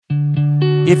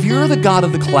If you're the God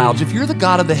of the clouds, if you're the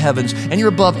God of the heavens, and you're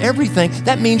above everything,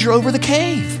 that means you're over the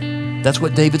cave. That's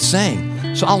what David's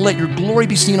saying. So I'll let your glory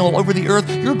be seen all over the earth,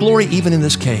 your glory even in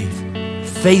this cave.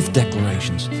 Faith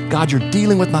declarations. God, you're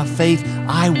dealing with my faith.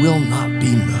 I will not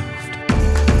be moved.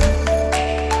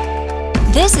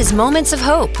 This is Moments of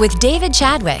Hope with David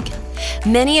Chadwick.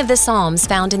 Many of the Psalms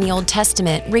found in the Old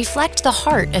Testament reflect the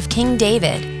heart of King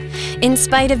David. In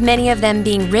spite of many of them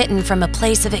being written from a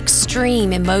place of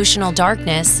extreme emotional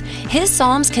darkness, his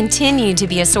Psalms continue to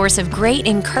be a source of great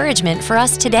encouragement for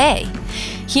us today.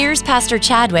 Here's Pastor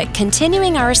Chadwick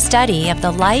continuing our study of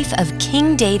the life of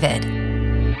King David.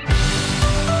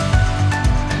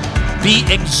 Be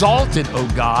exalted, O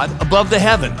God, above the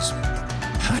heavens.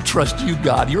 I trust you,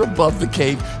 God. You're above the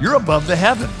cave. You're above the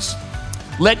heavens.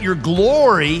 Let your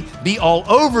glory be all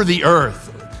over the earth.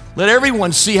 Let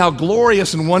everyone see how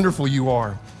glorious and wonderful you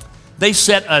are. They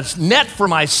set a net for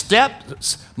my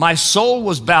steps. My soul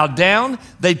was bowed down.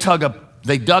 They dug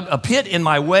a pit in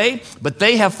my way, but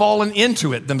they have fallen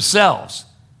into it themselves.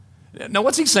 Now,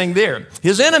 what's he saying there?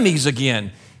 His enemies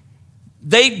again.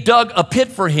 They dug a pit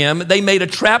for him. They made a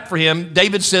trap for him.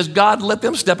 David says, God, let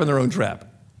them step in their own trap.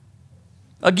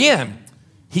 Again,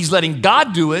 he's letting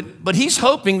God do it, but he's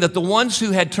hoping that the ones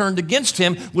who had turned against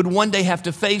him would one day have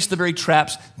to face the very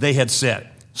traps they had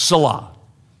set. Selah.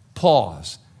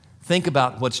 Pause. Think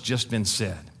about what's just been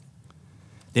said.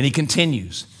 Then he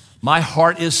continues, my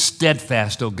heart is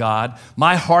steadfast, O God.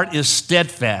 My heart is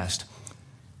steadfast.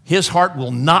 His heart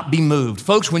will not be moved.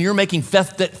 Folks, when you're making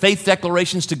faith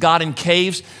declarations to God in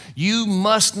caves, you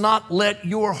must not let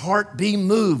your heart be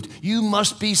moved. You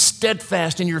must be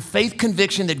steadfast in your faith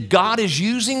conviction that God is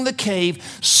using the cave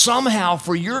somehow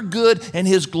for your good and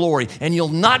his glory. And you'll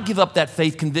not give up that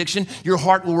faith conviction. Your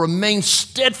heart will remain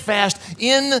steadfast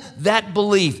in that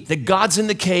belief that God's in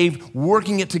the cave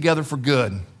working it together for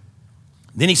good.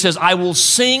 Then he says, I will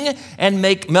sing and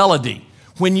make melody.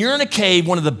 When you're in a cave,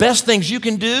 one of the best things you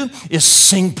can do is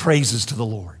sing praises to the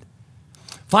Lord.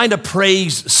 Find a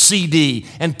praise CD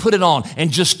and put it on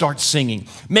and just start singing.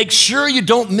 Make sure you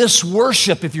don't miss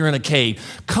worship if you're in a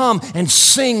cave. Come and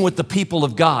sing with the people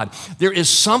of God. There is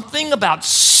something about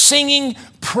singing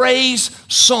praise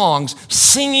songs,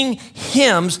 singing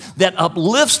hymns that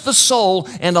uplifts the soul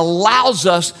and allows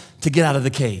us to get out of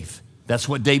the cave. That's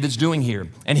what David's doing here.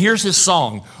 And here's his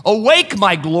song. Awake,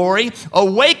 my glory.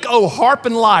 Awake, O harp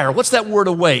and lyre. What's that word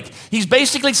awake? He's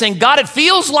basically saying, God, it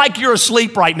feels like you're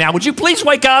asleep right now. Would you please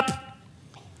wake up?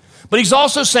 But he's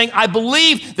also saying, I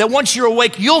believe that once you're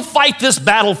awake, you'll fight this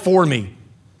battle for me.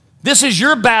 This is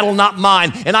your battle, not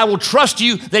mine. And I will trust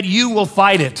you that you will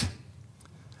fight it.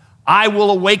 I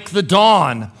will awake the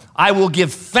dawn. I will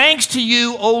give thanks to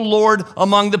you, O Lord,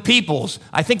 among the peoples.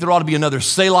 I think there ought to be another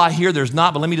Selah here. There's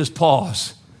not, but let me just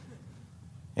pause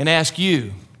and ask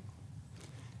you,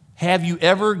 have you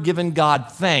ever given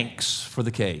God thanks for the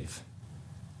cave?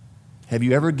 Have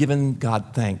you ever given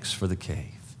God thanks for the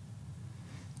cave?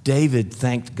 David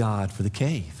thanked God for the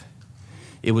cave.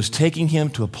 It was taking him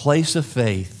to a place of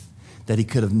faith that he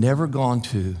could have never gone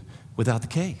to without the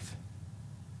cave.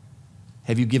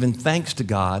 Have you given thanks to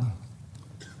God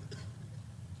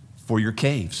for your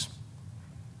caves?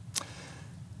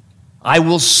 I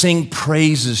will sing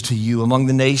praises to you among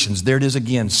the nations. There it is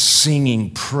again,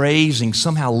 singing, praising,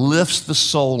 somehow lifts the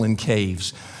soul in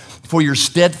caves. For your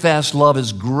steadfast love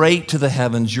is great to the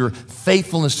heavens, your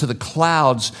faithfulness to the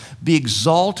clouds. Be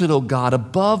exalted, O God,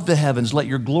 above the heavens. Let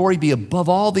your glory be above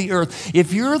all the earth.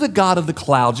 If you're the God of the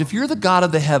clouds, if you're the God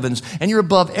of the heavens, and you're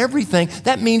above everything,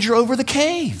 that means you're over the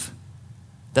cave.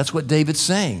 That's what David's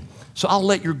saying. So I'll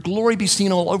let your glory be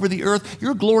seen all over the earth,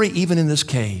 your glory even in this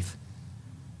cave.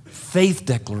 Faith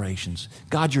declarations.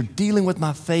 God, you're dealing with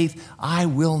my faith. I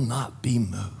will not be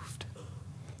moved.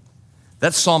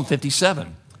 That's Psalm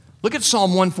 57. Look at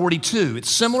Psalm 142. It's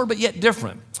similar but yet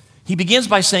different. He begins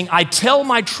by saying, I tell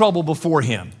my trouble before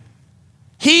him.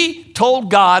 He told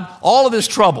God all of his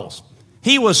troubles.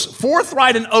 He was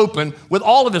forthright and open with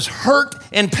all of his hurt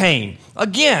and pain.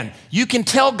 Again, you can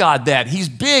tell God that. He's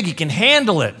big. He can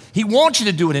handle it. He wants you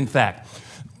to do it, in fact.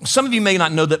 Some of you may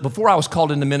not know that before I was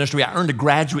called into ministry, I earned a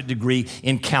graduate degree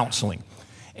in counseling.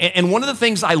 And one of the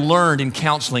things I learned in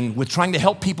counseling with trying to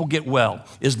help people get well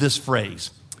is this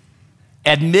phrase.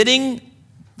 Admitting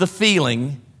the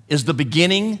feeling is the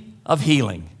beginning of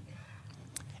healing.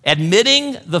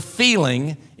 Admitting the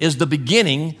feeling is the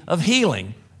beginning of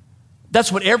healing. That's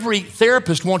what every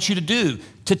therapist wants you to do,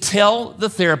 to tell the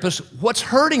therapist what's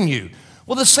hurting you.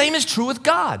 Well, the same is true with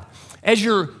God. As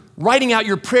you're writing out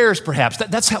your prayers, perhaps,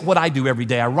 that's what I do every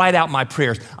day. I write out my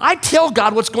prayers. I tell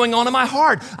God what's going on in my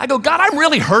heart. I go, God, I'm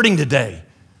really hurting today.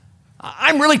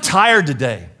 I'm really tired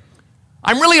today.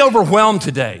 I'm really overwhelmed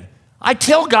today. I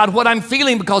tell God what I'm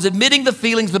feeling because admitting the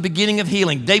feeling is the beginning of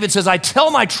healing. David says, I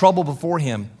tell my trouble before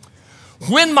him.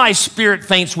 When my spirit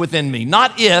faints within me,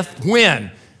 not if,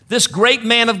 when. This great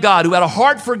man of God who had a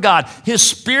heart for God, his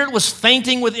spirit was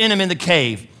fainting within him in the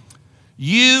cave.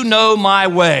 You know my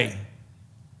way.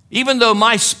 Even though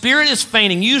my spirit is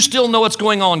fainting, you still know what's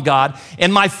going on, God.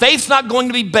 And my faith's not going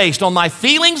to be based on my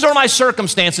feelings or my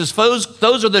circumstances.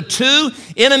 Those are the two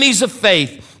enemies of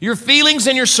faith. Your feelings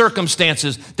and your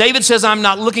circumstances. David says, I'm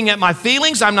not looking at my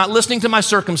feelings. I'm not listening to my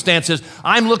circumstances.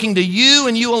 I'm looking to you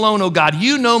and you alone, oh God.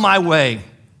 You know my way.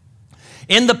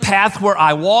 In the path where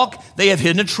I walk, they have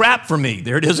hidden a trap for me.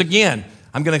 There it is again.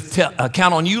 I'm going to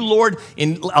count on you, Lord,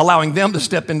 in allowing them to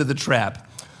step into the trap.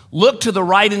 Look to the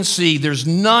right and see. There's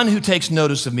none who takes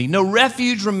notice of me. No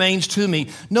refuge remains to me.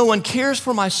 No one cares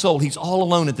for my soul. He's all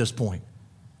alone at this point.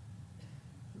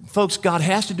 Folks, God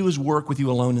has to do his work with you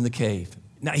alone in the cave.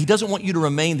 Now, he doesn't want you to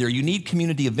remain there. You need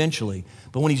community eventually.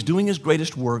 But when he's doing his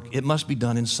greatest work, it must be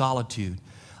done in solitude.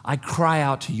 I cry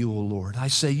out to you, O Lord. I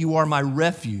say, you are my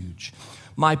refuge,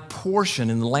 my portion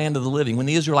in the land of the living. When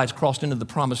the Israelites crossed into the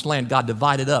promised land, God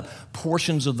divided up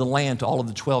portions of the land to all of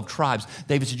the 12 tribes.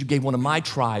 David said, you gave one of my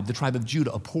tribe, the tribe of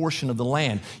Judah, a portion of the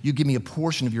land. You give me a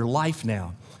portion of your life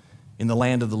now in the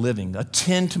land of the living.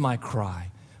 Attend to my cry,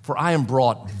 for I am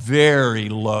brought very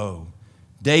low.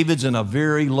 David's in a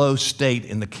very low state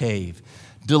in the cave.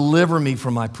 Deliver me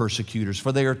from my persecutors,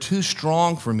 for they are too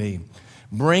strong for me.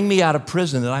 Bring me out of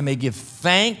prison that I may give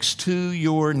thanks to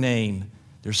your name.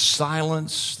 There's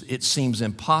silence. It seems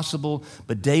impossible,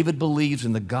 but David believes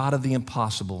in the God of the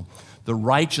impossible. The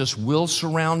righteous will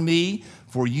surround me,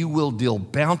 for you will deal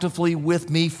bountifully with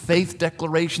me. Faith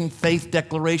declaration,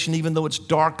 even though it's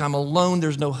dark, I'm alone,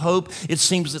 there's no hope. It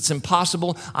seems it's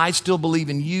impossible. I still believe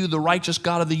in you, the righteous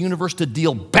God of the universe, to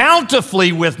deal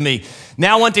bountifully with me.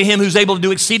 Now unto him who's able to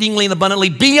do exceedingly and abundantly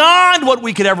beyond what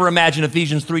we could ever imagine,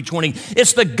 Ephesians 3:20.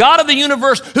 It's the God of the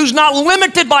universe who's not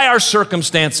limited by our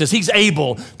circumstances. He's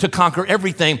able to conquer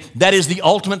everything. That is the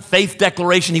ultimate faith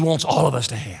declaration he wants all of us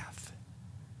to have.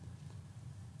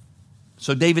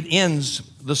 So David ends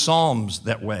the Psalms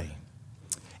that way.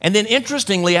 And then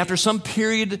interestingly, after some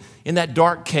period in that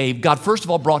dark cave, God first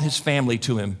of all brought his family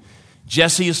to him.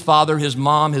 Jesse, his father, his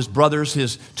mom, his brothers,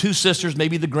 his two sisters,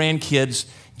 maybe the grandkids.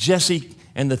 Jesse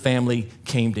and the family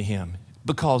came to him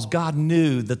because God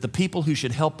knew that the people who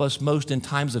should help us most in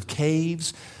times of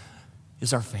caves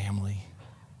is our family.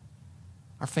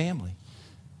 Our family.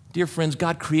 Dear friends,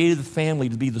 God created the family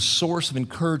to be the source of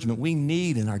encouragement we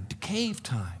need in our cave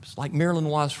times, like Marilyn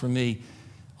was for me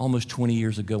almost 20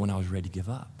 years ago when I was ready to give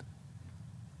up.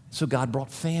 So God brought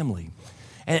family.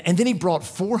 And then he brought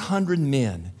 400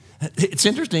 men. It's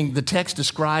interesting, the text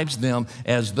describes them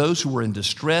as those who were in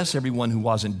distress, everyone who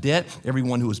was in debt,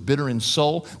 everyone who was bitter in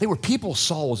soul. They were people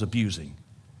Saul was abusing.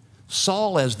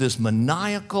 Saul, as this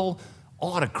maniacal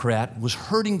autocrat, was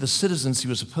hurting the citizens he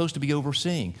was supposed to be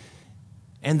overseeing.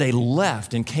 And they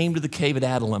left and came to the cave at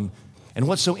Adullam. And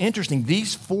what's so interesting,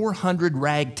 these 400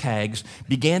 ragtags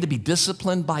began to be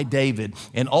disciplined by David.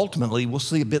 And ultimately, we'll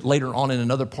see a bit later on in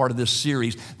another part of this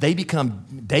series, they become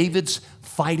David's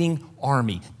fighting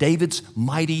army, David's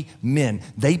mighty men.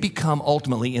 They become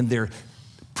ultimately, in their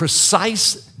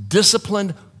precise,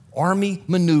 disciplined army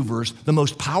maneuvers, the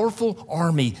most powerful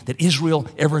army that Israel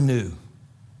ever knew.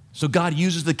 So God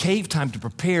uses the cave time to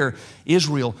prepare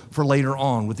Israel for later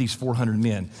on with these 400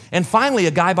 men. And finally,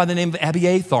 a guy by the name of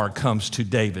Abiathar comes to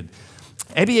David.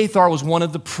 Abiathar was one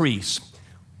of the priests.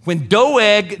 When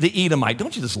Doeg the Edomite,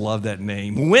 don't you just love that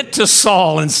name, went to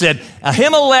Saul and said,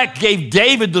 Ahimelech gave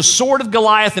David the sword of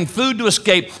Goliath and food to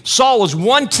escape. Saul was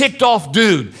one ticked off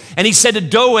dude. And he said to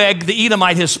Doeg the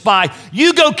Edomite, his spy,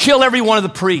 you go kill every one of the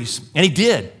priests. And he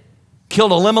did.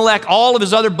 Killed Elimelech, all of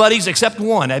his other buddies except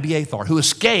one, Abiathar, who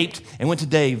escaped and went to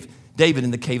David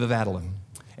in the cave of Adullam.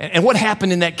 And what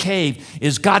happened in that cave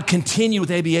is God continued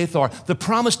with Abiathar the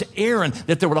promise to Aaron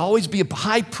that there would always be a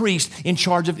high priest in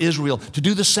charge of Israel to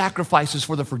do the sacrifices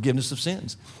for the forgiveness of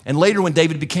sins. And later when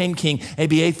David became king,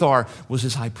 Abiathar was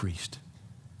his high priest.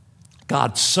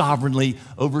 God sovereignly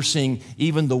overseeing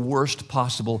even the worst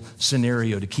possible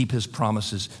scenario to keep his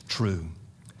promises true.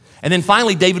 And then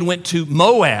finally, David went to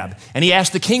Moab, and he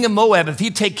asked the king of Moab if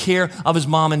he'd take care of his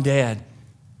mom and dad.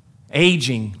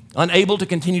 Aging, unable to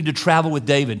continue to travel with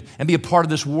David and be a part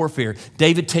of this warfare,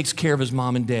 David takes care of his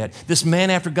mom and dad. This man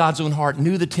after God's own heart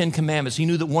knew the 10 commandments. He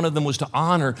knew that one of them was to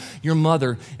honor your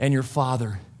mother and your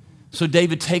father. So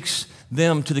David takes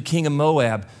them to the king of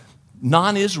Moab,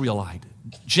 non-Israelite,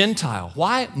 Gentile.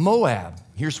 Why Moab?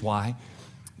 Here's why.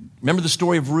 Remember the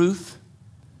story of Ruth?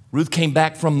 Ruth came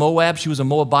back from Moab. She was a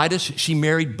Moabitess. She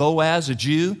married Boaz, a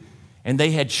Jew, and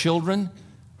they had children.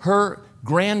 Her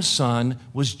grandson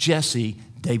was Jesse,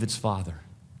 David's father.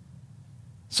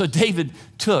 So David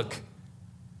took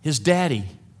his daddy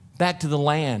back to the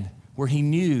land where he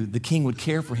knew the king would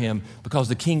care for him, because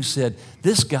the king said,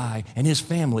 this guy and his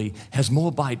family has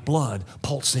Moabite blood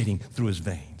pulsating through his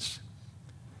veins.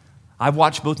 I've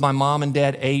watched both my mom and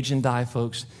dad age and die,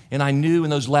 folks, and I knew in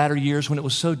those latter years when it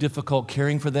was so difficult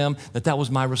caring for them that was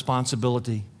my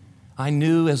responsibility. I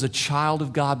knew as a child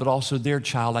of God, but also their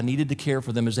child, I needed to care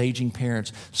for them as aging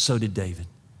parents. So did David.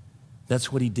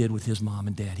 That's what he did with his mom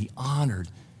and dad. He honored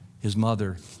his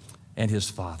mother and his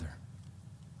father.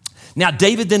 Now,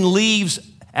 David then leaves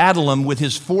Adullam with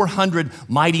his 400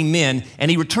 mighty men,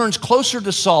 and he returns closer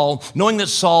to Saul, knowing that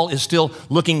Saul is still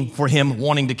looking for him,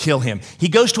 wanting to kill him. He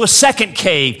goes to a second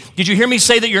cave. Did you hear me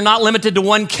say that you're not limited to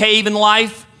one cave in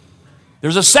life?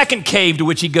 There's a second cave to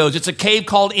which he goes. It's a cave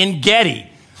called En-Gedi.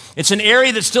 It's an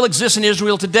area that still exists in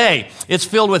Israel today. It's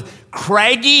filled with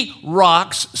craggy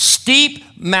rocks, steep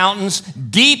mountains,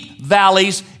 deep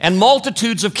valleys, and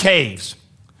multitudes of caves.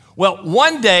 Well,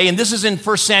 one day, and this is in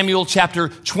 1 Samuel chapter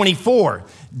 24,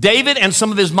 David and some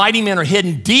of his mighty men are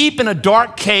hidden deep in a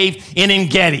dark cave in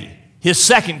En-Gedi, his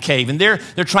second cave, and they're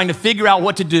trying to figure out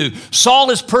what to do.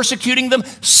 Saul is persecuting them,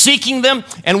 seeking them,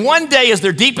 and one day as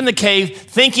they're deep in the cave,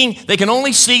 thinking they can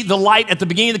only see the light at the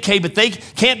beginning of the cave, but they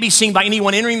can't be seen by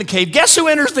anyone entering the cave, guess who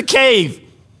enters the cave?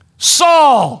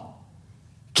 Saul,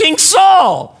 King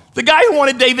Saul, the guy who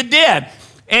wanted David dead.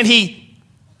 And he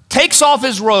takes off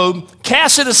his robe,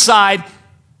 casts it aside,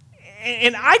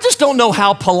 and I just don't know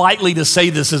how politely to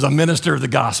say this as a minister of the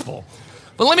gospel.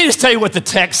 But let me just tell you what the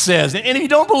text says. And if you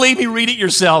don't believe me, read it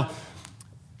yourself.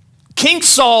 King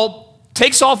Saul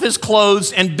takes off his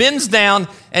clothes and bends down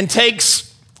and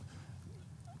takes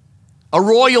a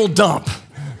royal dump.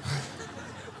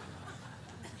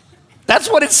 That's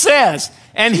what it says.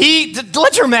 And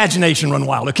let your imagination run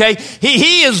wild, okay?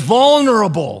 He is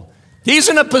vulnerable. He's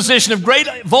in a position of great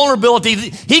vulnerability.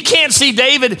 He can't see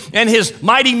David and his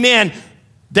mighty men.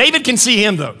 David can see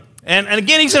him, though. And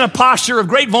again, he's in a posture of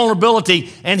great vulnerability,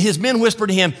 and his men whisper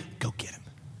to him, go get him.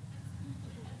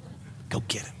 Go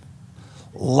get him.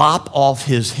 Lop off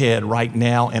his head right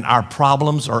now, and our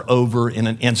problems are over in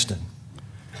an instant.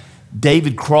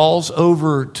 David crawls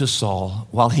over to Saul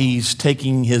while he's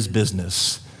taking his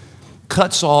business,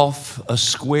 cuts off a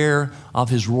square of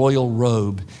his royal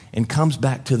robe, and comes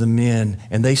back to the men,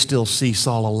 and they still see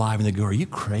Saul alive, and they go, are you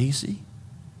crazy?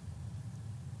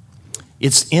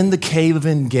 It's in the cave of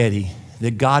En-Gedi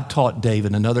that God taught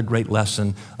David another great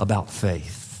lesson about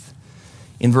faith.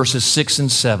 In verses 6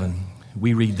 and 7,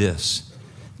 we read this.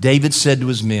 David said to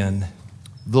his men,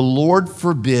 the Lord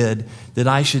forbid that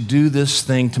I should do this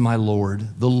thing to my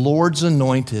Lord, the Lord's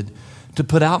anointed, to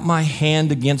put out my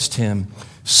hand against him,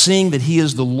 seeing that he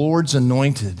is the Lord's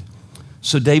anointed.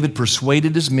 So David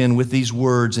persuaded his men with these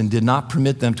words and did not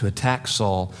permit them to attack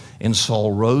Saul. And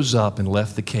Saul rose up and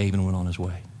left the cave and went on his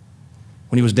way.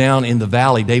 When he was down in the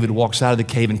valley, David walks out of the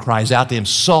cave and cries out to him,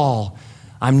 Saul,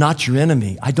 I'm not your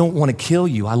enemy. I don't want to kill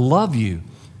you. I love you.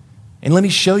 And let me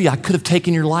show you, I could have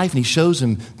taken your life. And he shows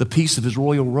him the piece of his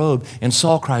royal robe. And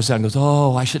Saul cries out and goes,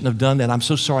 oh, I shouldn't have done that. I'm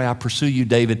so sorry I pursue you,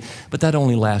 David. But that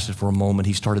only lasted for a moment.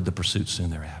 He started the pursuit soon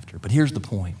thereafter. But here's the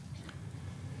point.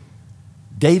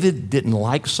 David didn't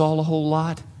like Saul a whole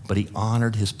lot, but he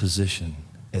honored his position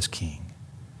as king.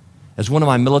 As one of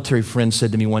my military friends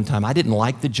said to me one time, I didn't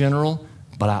like the general,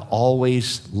 but I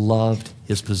always loved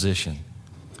his position.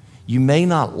 You may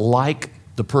not like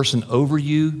the person over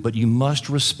you, but you must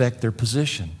respect their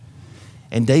position.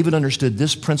 And David understood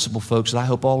this principle, folks, that I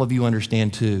hope all of you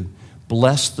understand too.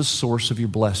 Bless the source of your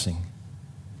blessing.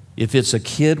 If it's a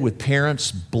kid with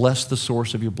parents, bless the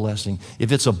source of your blessing.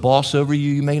 If it's a boss over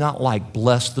you you may not like,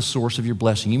 bless the source of your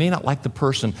blessing. You may not like the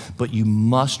person, but you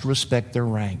must respect their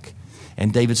rank.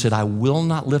 And David said, I will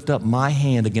not lift up my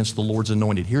hand against the Lord's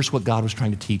anointed. Here's what God was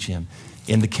trying to teach him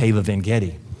in the cave of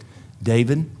En-Gedi.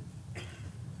 David,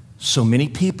 so many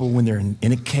people when they're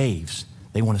in caves,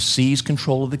 they want to seize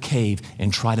control of the cave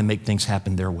and try to make things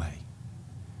happen their way.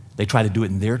 They try to do it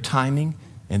in their timing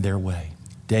and their way.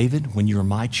 David, when you're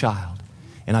my child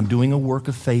and I'm doing a work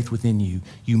of faith within you,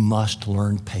 you must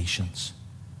learn patience.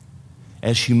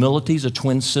 As humility is a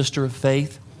twin sister of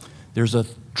faith, there's a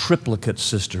triplicate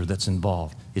sister that's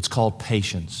involved. It's called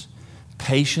patience.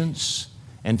 Patience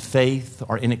and faith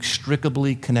are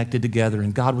inextricably connected together.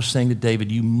 And God was saying to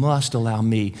David, you must allow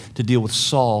me to deal with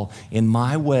Saul in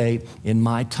my way, in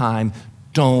my time.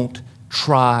 Don't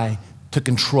try to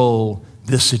control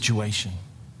this situation.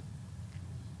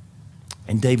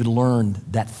 And David learned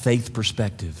that faith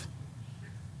perspective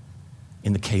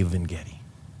in the cave of En-Gedi.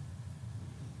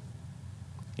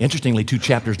 Interestingly, 2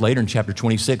 chapters later, in chapter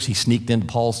 26, he sneaked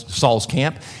into Saul's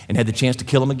camp and had the chance to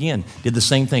kill him again. Did the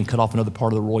same thing, cut off another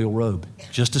part of the royal robe,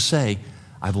 just to say,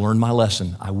 I've learned my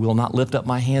lesson. I will not lift up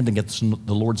my hand against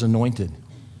the Lord's anointed.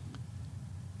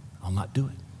 I'll not do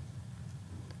it.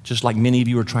 Just like many of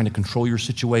you are trying to control your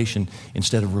situation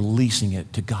instead of releasing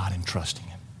it to God and trusting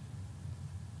Him.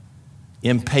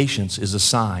 Impatience is a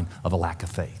sign of a lack of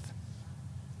faith.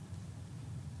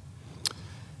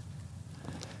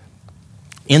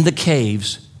 In the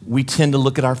caves, we tend to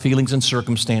look at our feelings and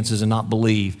circumstances and not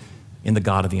believe in the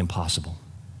God of the impossible.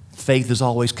 Faith is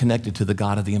always connected to the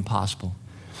God of the impossible.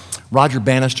 Roger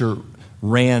Bannister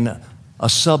ran a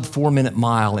sub 4-minute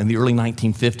mile in the early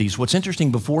 1950s. What's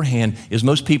interesting beforehand is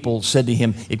most people said to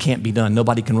him, it can't be done.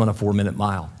 Nobody can run a 4-minute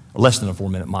mile, or less than a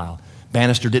 4-minute mile.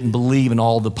 Bannister didn't believe in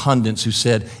all the pundits who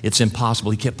said it's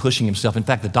impossible. He kept pushing himself. In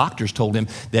fact, the doctors told him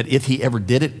that if he ever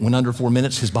did it, when under 4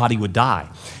 minutes, his body would die.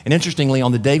 And interestingly,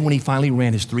 on the day when he finally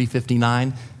ran his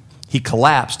 3:59, he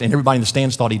collapsed and everybody in the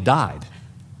stands thought he died.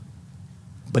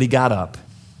 But he got up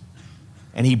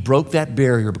and he broke that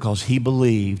barrier because he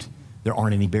believed there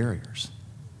aren't any barriers.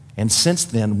 And since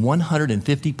then,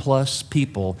 150 plus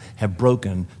people have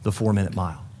broken the 4-minute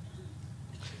mile.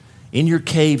 In your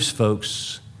caves,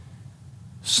 folks,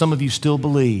 some of you still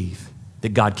believe that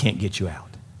God can't get you out.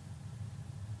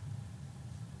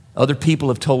 Other people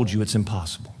have told you it's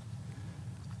impossible.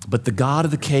 But the God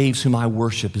of the caves whom I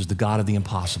worship is the God of the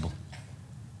impossible.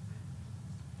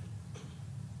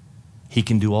 He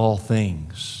can do all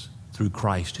things through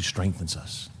Christ who strengthens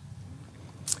us.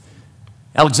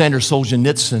 Alexander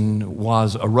Solzhenitsyn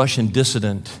was a Russian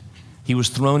dissident. He was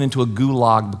thrown into a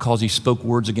gulag because he spoke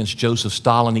words against Joseph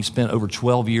Stalin. He spent over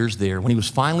 12 years there. When he was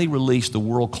finally released, the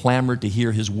world clamored to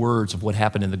hear his words of what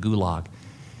happened in the gulag.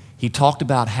 He talked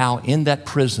about how in that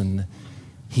prison,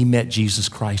 he met Jesus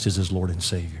Christ as his Lord and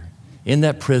Savior. In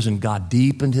that prison, God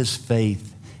deepened his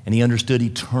faith and he understood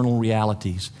eternal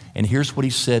realities. And here's what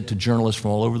he said to journalists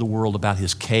from all over the world about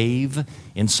his cave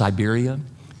in Siberia.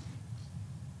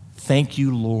 Thank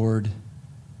you, Lord,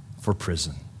 for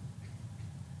prison.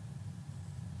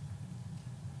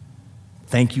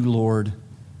 Thank you, Lord,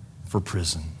 for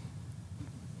prison.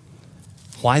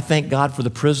 Why thank God for the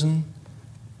prison?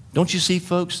 Don't you see,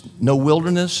 folks? No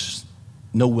wilderness,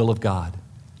 no will of God.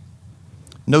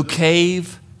 No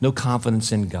cave, no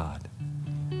confidence in God.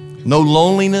 No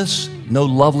loneliness, no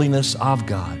loveliness of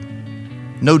God.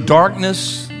 No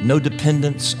darkness, no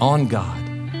dependence on God.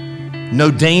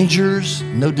 No dangers,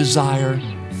 no desire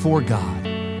for God.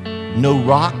 No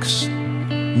rocks,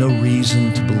 no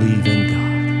reason to believe in God.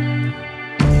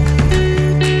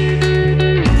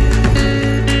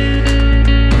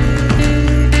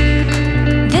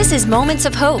 This is Moments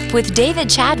of Hope with David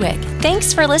Chadwick.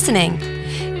 Thanks for listening.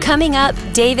 Coming up,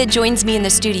 David joins me in the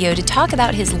studio to talk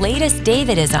about his latest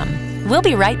Davidism. We'll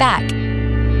be right back.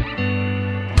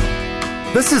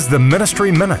 This is the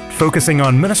Ministry Minute, focusing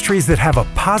on ministries that have a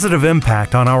positive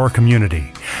impact on our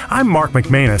community. I'm Mark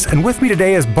McManus, and with me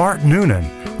today is Bart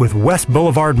Noonan with West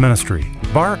Boulevard Ministry.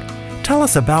 Bart, tell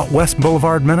us about West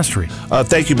Boulevard Ministry.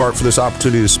 Thank you, Bart, for this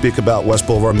opportunity to speak about West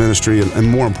Boulevard Ministry and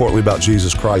more importantly about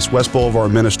Jesus Christ. West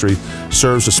Boulevard Ministry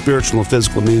serves the spiritual and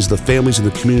physical needs of the families and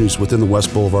the communities within the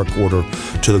West Boulevard corridor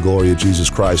to the glory of Jesus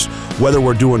Christ. Whether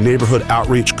we're doing neighborhood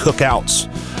outreach, cookouts,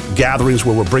 gatherings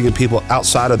where we're bringing people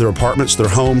outside of their apartments, their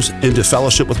homes, into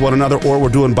fellowship with one another, or we're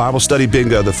doing Bible study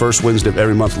bingo the first Wednesday of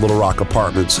every month at Little Rock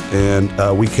Apartments. And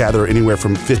we gather anywhere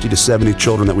from 50 to 70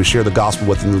 children that we share the gospel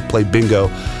with and we play bingo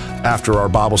after our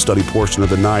Bible study portion of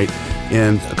the night.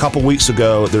 And a couple weeks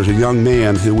ago, there's a young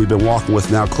man who we've been walking with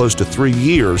now close to 3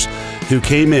 years who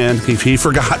came in. He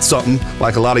forgot something,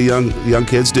 like a lot of young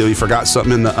kids do. He forgot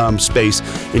something in the space,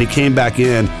 and he came back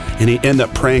in, and he ended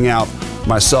up praying out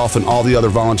myself and all the other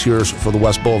volunteers for the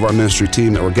West Boulevard Ministry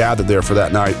team that were gathered there for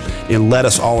that night, and led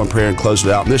us all in prayer and closed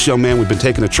it out. And this young man, we've been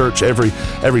taking to church every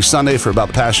Sunday for about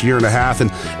the past year and a half, and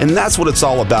that's what it's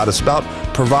all about. It's about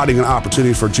providing an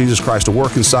opportunity for Jesus Christ to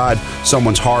work inside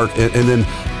someone's heart and then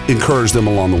encourage them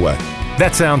along the way.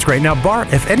 That sounds great. Now,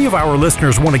 Bart, if any of our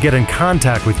listeners want to get in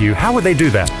contact with you, how would they do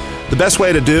that? The best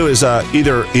way to do is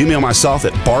either email myself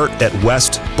at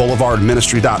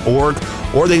bart@westboulevardministry.org,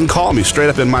 or they can call me straight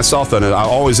up in my cell phone, and I'll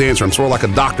always answer. I'm sort of like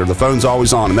a doctor. The phone's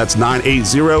always on, and that's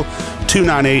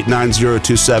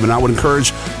 980-298-9027. I would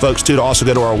encourage folks, too, to also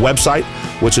go to our website,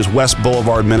 which is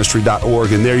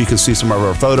westboulevardministry.org, and there you can see some of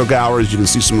our photo galleries, you can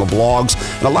see some of the blogs,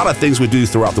 and a lot of things we do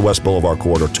throughout the West Boulevard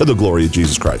corridor to the glory of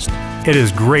Jesus Christ. It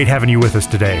is great having you with us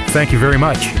today. Thank you very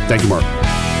much. Thank you, Mark.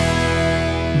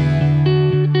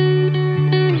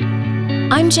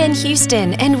 I'm Jen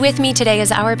Houston, and with me today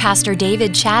is our pastor,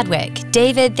 David Chadwick.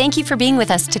 David, thank you for being with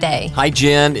us today. Hi,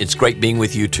 Jen. It's great being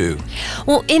with you, too.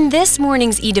 Well, in this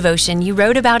morning's e-devotion, you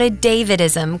wrote about a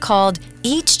Davidism called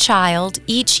Each Child,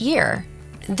 Each Year.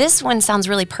 This one sounds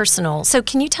really personal. So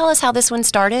can you tell us how this one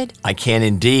started? I can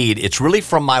indeed. It's really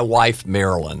from my wife,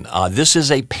 Marilyn. This is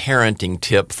a parenting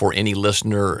tip for any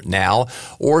listener now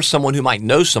or someone who might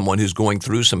know someone who's going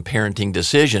through some parenting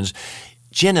decisions.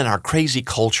 Jen, in our crazy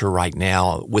culture right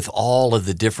now, with all of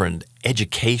the different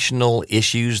educational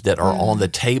issues that are on the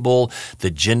table, the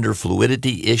gender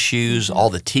fluidity issues, all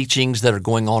the teachings that are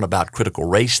going on about critical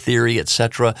race theory,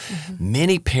 etc.,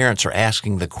 many parents are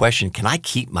asking the question, can I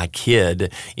keep my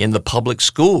kid in the public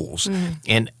schools?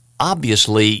 And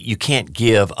obviously, you can't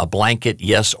give a blanket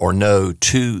yes or no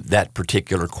to that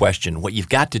particular question. What you've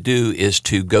got to do is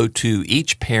to go to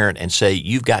each parent and say,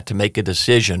 you've got to make a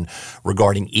decision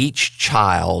regarding each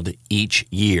child each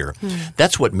year.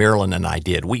 That's what Marilyn and I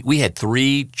did. We had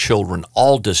 3 children,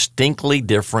 all distinctly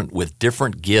different, with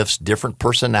different gifts, different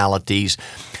personalities.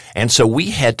 And so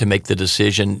we had to make the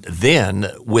decision then,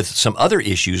 with some other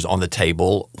issues on the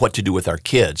table, what to do with our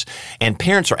kids. And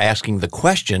parents are asking the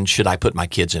question, should I put my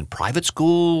kids in private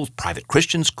schools, private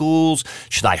Christian schools?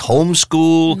 Should I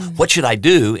homeschool? What should I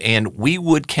do? And we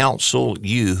would counsel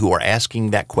you who are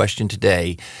asking that question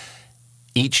today,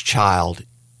 each child,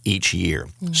 each year.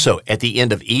 So at the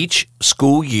end of each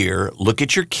school year, look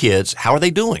at your kids. How are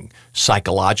they doing?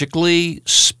 Psychologically,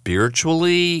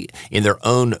 spiritually, in their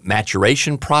own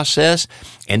maturation process,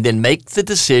 and then make the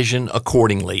decision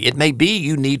accordingly. It may be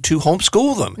you need to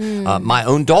homeschool them. My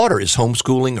own daughter is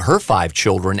homeschooling her 5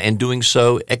 children and doing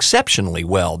so exceptionally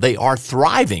well. They are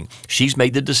thriving. She's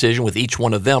made the decision with each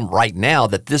one of them right now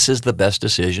that this is the best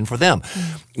decision for them.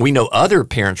 We know other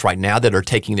parents right now that are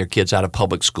taking their kids out of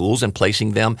public schools and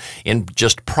placing them in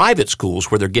just private schools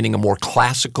where they're getting a more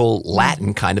classical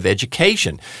Latin kind of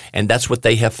education. And that's what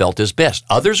they have felt is best.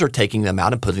 Others are taking them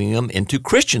out and putting them into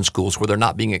Christian schools where they're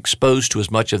not being exposed to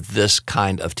as much of this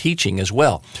kind of teaching as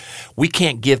well. We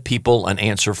can't give people an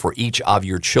answer for each of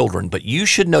your children, but you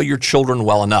should know your children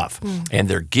well enough and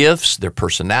their gifts, their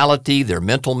personality, their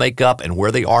mental makeup, and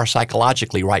where they are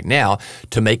psychologically right now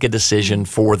to make a decision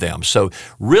for them. So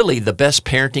really the best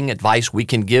parenting advice we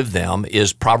can give them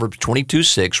is Proverbs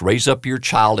 22:6, raise up your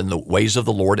child in the ways of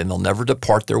the Lord and they'll never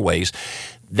depart their ways.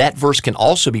 That verse can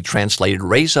also be translated,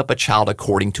 raise up a child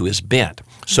according to his bent.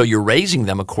 So you're raising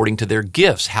them according to their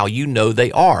gifts, how you know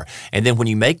they are. And then when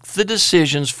you make the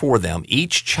decisions for them,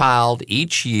 each child,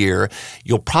 each year,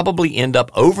 you'll probably end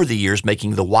up over the years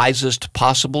making the wisest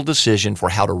possible decision for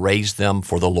how to raise them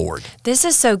for the Lord. This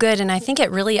is so good, and I think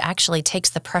it really actually takes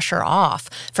the pressure off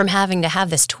from having to have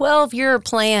this 12-year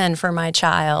plan for my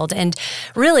child. And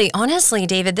really, honestly,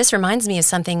 David, this reminds me of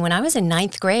something. When I was in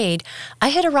 9th grade, I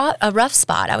hit a rough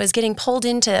spot. I was getting pulled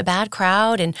into a bad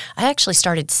crowd, and I actually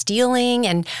started stealing,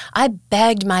 and I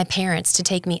begged my parents to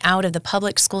take me out of the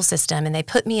public school system, and they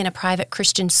put me in a private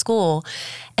Christian school.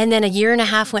 And then a year and a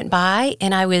half went by,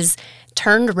 and I was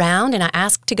turned around and I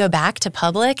asked to go back to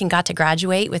public and got to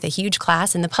graduate with a huge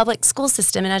class in the public school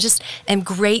system. And I just am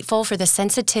grateful for the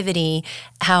sensitivity,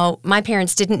 how my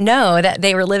parents didn't know that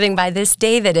they were living by this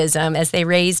Davidism as they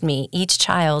raised me, each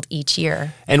child, each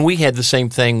year. And we had the same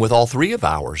thing with all 3 of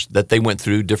ours, that they went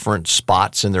through different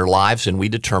spots in their lives, and we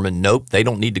determined, nope, they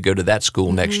don't need to go to that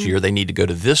school next year. They need to go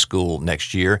to this school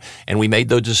next year. And we made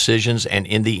those decisions, and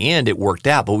in the end, it worked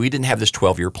out. But we didn't have this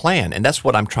 12-year plan. And that's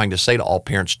what I'm trying to say to all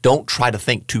parents. Don't try to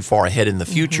think too far ahead in the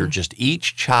future. Just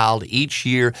each child, each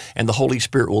year, and the Holy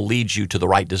Spirit will lead you to the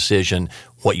right decision,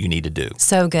 what you need to do.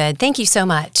 So good. Thank you so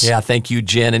much. Yeah, thank you,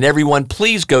 Jen. And everyone,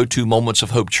 please go to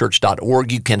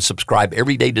momentsofhopechurch.org. You can subscribe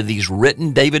every day to these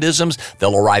written Davidisms.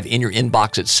 They'll arrive in your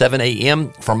inbox at 7 a.m.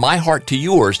 From my heart to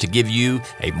yours to give you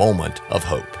a moment of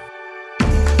hope.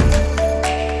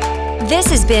 This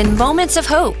has been Moments of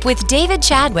Hope with David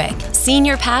Chadwick,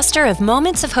 Senior Pastor of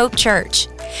Moments of Hope Church.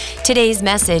 Today's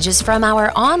message is from our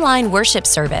online worship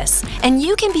service, and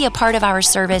you can be a part of our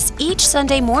service each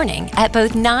Sunday morning at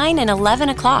both 9 and 11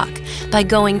 o'clock by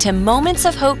going to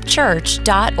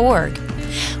momentsofhopechurch.org.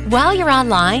 While you're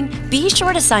online, be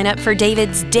sure to sign up for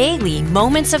David's daily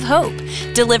Moments of Hope,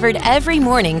 delivered every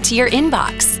morning to your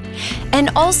inbox.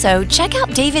 And also, check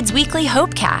out David's weekly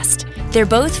Hopecast. They're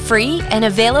both free and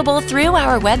available through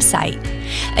our website.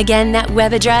 Again, that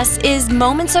web address is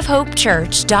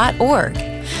momentsofhopechurch.org.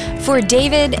 For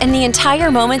David and the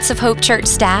entire Moments of Hope Church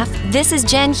staff, this is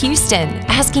Jen Houston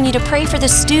asking you to pray for the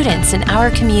students in our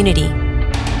community.